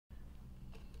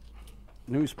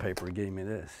newspaper gave me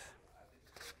this.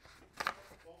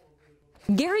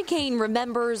 Gary Kane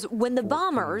remembers when the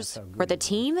Bombers were the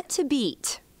team to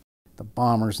beat. The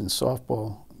Bombers in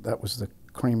softball, that was the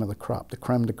cream of the crop, the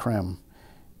creme de creme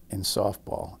in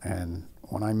softball. And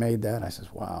when I made that, I said,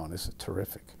 wow, this is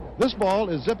terrific. This ball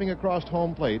is zipping across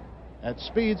home plate at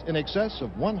speeds in excess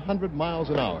of 100 miles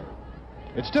an hour.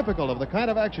 It's typical of the kind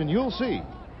of action you'll see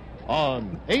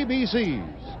on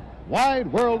ABC's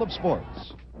Wide World of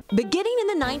Sports. Beginning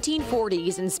in the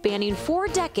 1940s and spanning 4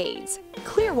 decades,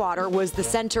 Clearwater was the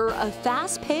center of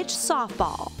fast-pitch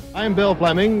softball. I'm Bill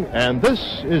Fleming, and this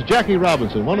is Jackie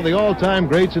Robinson, one of the all-time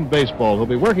greats in baseball, who'll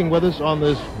be working with us on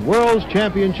this World's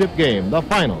Championship game, the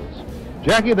finals.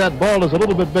 Jackie, that ball is a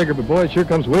little bit bigger, but boy, it sure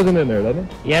comes whizzing in there, doesn't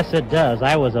it? Yes, it does.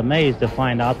 I was amazed to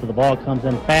find out that the ball comes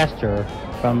in faster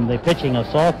from the pitching of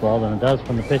softball than it does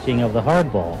from the pitching of the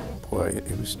hardball. Boy,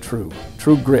 it was true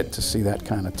grit to see that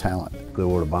kind of talent.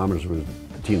 Clearwater Bombers were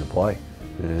the team to play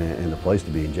and the place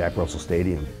to be in Jack Russell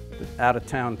Stadium. The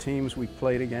out-of-town teams we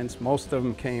played against, most of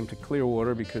them came to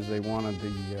Clearwater because they wanted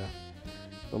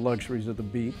the luxuries of the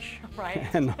beach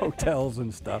and the hotels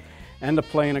and stuff, and to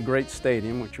play in a great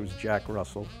stadium, which was Jack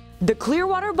Russell. The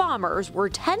Clearwater Bombers were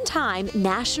 10-time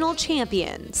national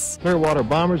champions. Clearwater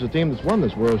Bombers, a team that's won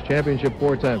this World's Championship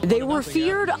 4 times. They were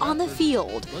feared on the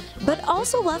field, but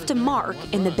also left a mark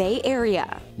in the Bay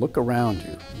Area. Look around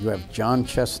you. You have John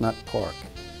Chestnut Park.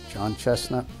 John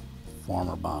Chestnut,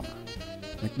 former Bomber.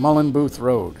 McMullen Booth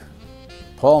Road.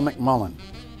 Paul McMullen,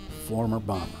 former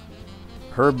Bomber.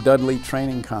 Herb Dudley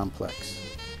Training Complex,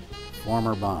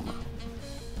 former Bomber.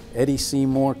 Eddie C.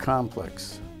 Moore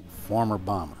Complex, former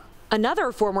Bomber.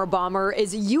 Another former Bomber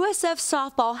is USF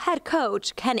softball head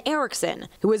coach Ken Erickson,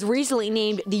 who was recently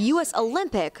named the U.S.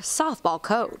 Olympic softball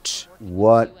coach.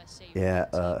 What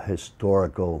a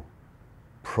historical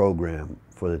program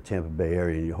for the Tampa Bay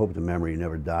area, and you hope the memory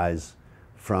never dies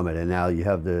from it. And now you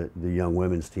have the young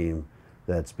women's team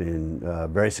that's been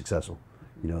very successful,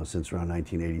 you know, since around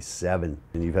 1987.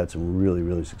 And you've had some really,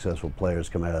 really successful players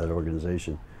come out of that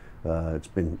organization. It's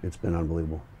been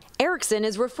unbelievable. Erickson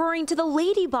is referring to the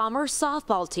Lady Bombers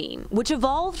softball team, which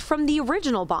evolved from the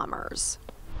original Bombers.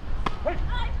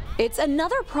 It's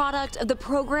another product of the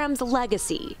program's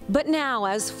legacy. But now,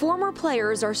 as former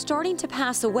players are starting to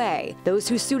pass away, those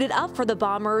who suited up for the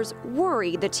Bombers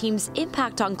worry the team's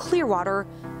impact on Clearwater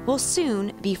will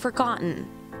soon be forgotten.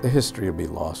 The history will be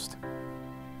lost.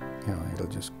 You know, it'll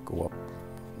just go up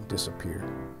and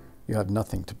disappear. You have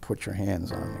nothing to put your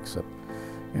hands on except,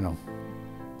 you know,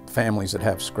 families that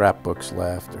have scrapbooks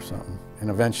left or something, and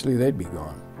eventually they'd be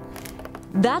gone.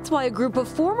 That's why a group of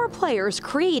former players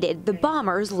created the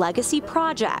Bombers Legacy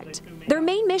Project. Their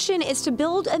main mission is to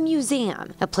build a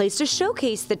museum, a place to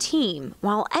showcase the team,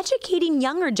 while educating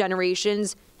younger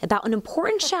generations about an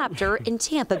important chapter in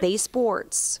Tampa Bay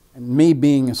sports. And me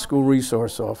being a school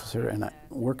resource officer and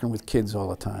working with kids all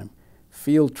the time,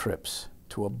 field trips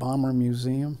to a Bomber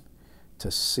museum to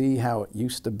see how it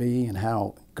used to be and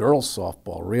how girls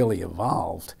softball really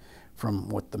evolved from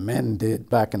what the men did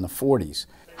back in the 40s.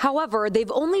 However, they've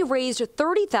only raised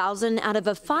 $30,000 out of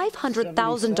a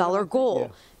 $500,000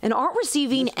 goal and aren't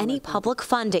receiving any public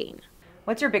funding.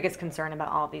 What's your biggest concern about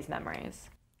all of these memories?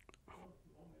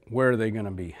 Where are they going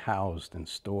to be housed and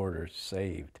stored or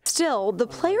saved? Still, the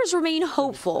players remain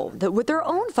hopeful that with their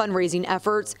own fundraising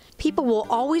efforts, people will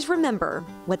always remember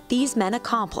what these men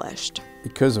accomplished.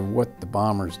 Because of what the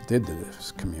Bombers did to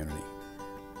this community,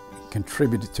 it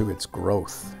contributed to its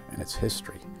growth and its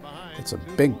history. It's a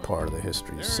big part of the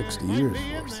history, 60 years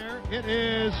worth. It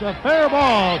is a fair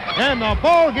ball, and the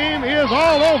ball game is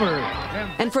all over.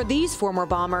 And for these former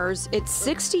Bombers, it's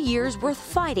 60 years worth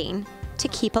fighting to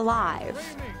keep alive.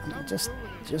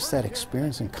 Just that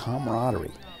experience and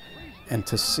camaraderie, and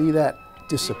to see that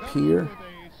disappear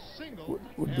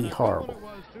would be horrible.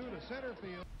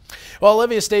 Well,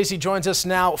 Olivia Stacy joins us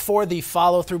now for the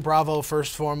follow-through. Bravo,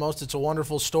 first foremost. It's a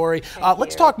wonderful story.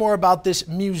 Let's talk more about this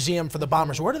museum for the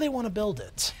Bombers. Where do they want to build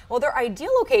it? Well, their ideal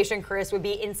location, Chris, would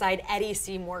be inside Eddie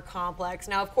C. Moore Complex.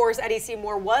 Now, of course, Eddie C.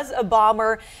 Moore was a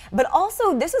Bomber, but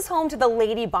also this is home to the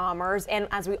Lady Bombers, and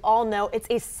as we all know, it's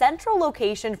a central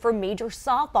location for major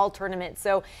softball tournaments.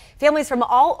 So families from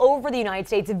all over the United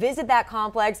States visit that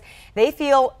complex. They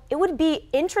feel it would be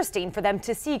interesting for them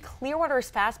to see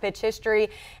Clearwater's fast pitch history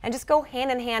and just go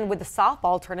hand in hand with the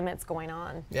softball tournaments going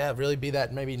on. Yeah, really be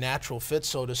that maybe natural fit,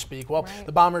 so to speak. Well,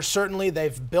 the Bombers certainly,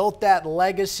 they've built that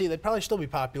legacy. They'd probably still be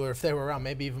popular if they were around,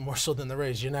 maybe even more so than the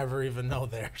Rays. You never even know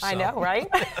there. So. I know, right?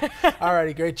 All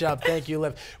righty, great job. Thank you,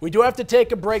 Liv. We do have to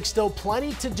take a break. Still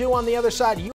plenty to do on the other side.